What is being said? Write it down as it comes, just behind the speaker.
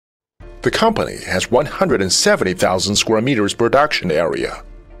The company has 170,000 square meters production area.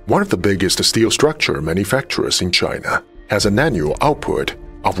 One of the biggest steel structure manufacturers in China has an annual output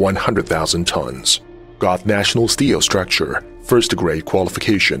of 100,000 tons. Got National Steel Structure first-grade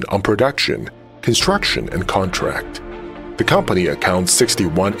qualification on production, construction, and contract. The company accounts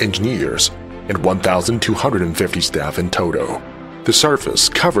 61 engineers and 1,250 staff in total. The service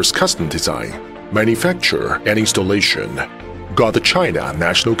covers custom design, manufacture, and installation. Got the China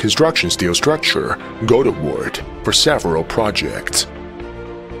National Construction Steel Structure Gold Award for several projects.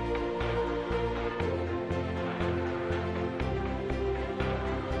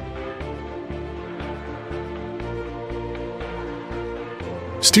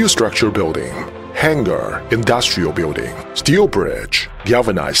 Steel structure building, hangar, industrial building, steel bridge,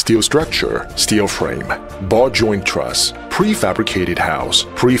 galvanized steel structure, steel frame, ball joint truss, prefabricated house,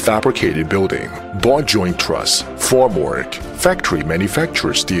 prefabricated building, ball joint truss, formwork, factory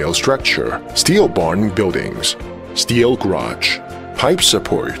manufactured steel structure, steel barn buildings, steel garage, pipe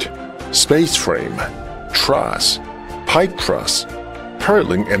support, space frame, truss, pipe truss,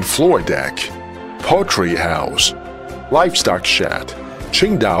 purling and floor deck, poultry house, livestock shed,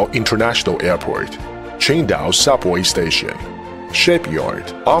 Qingdao-International-Airport, Qingdao subway station,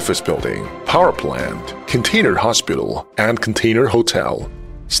 shipyard, office building, power plant, container hospital and container hotel,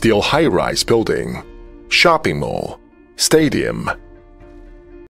 steel high-rise building, shopping mall, stadium,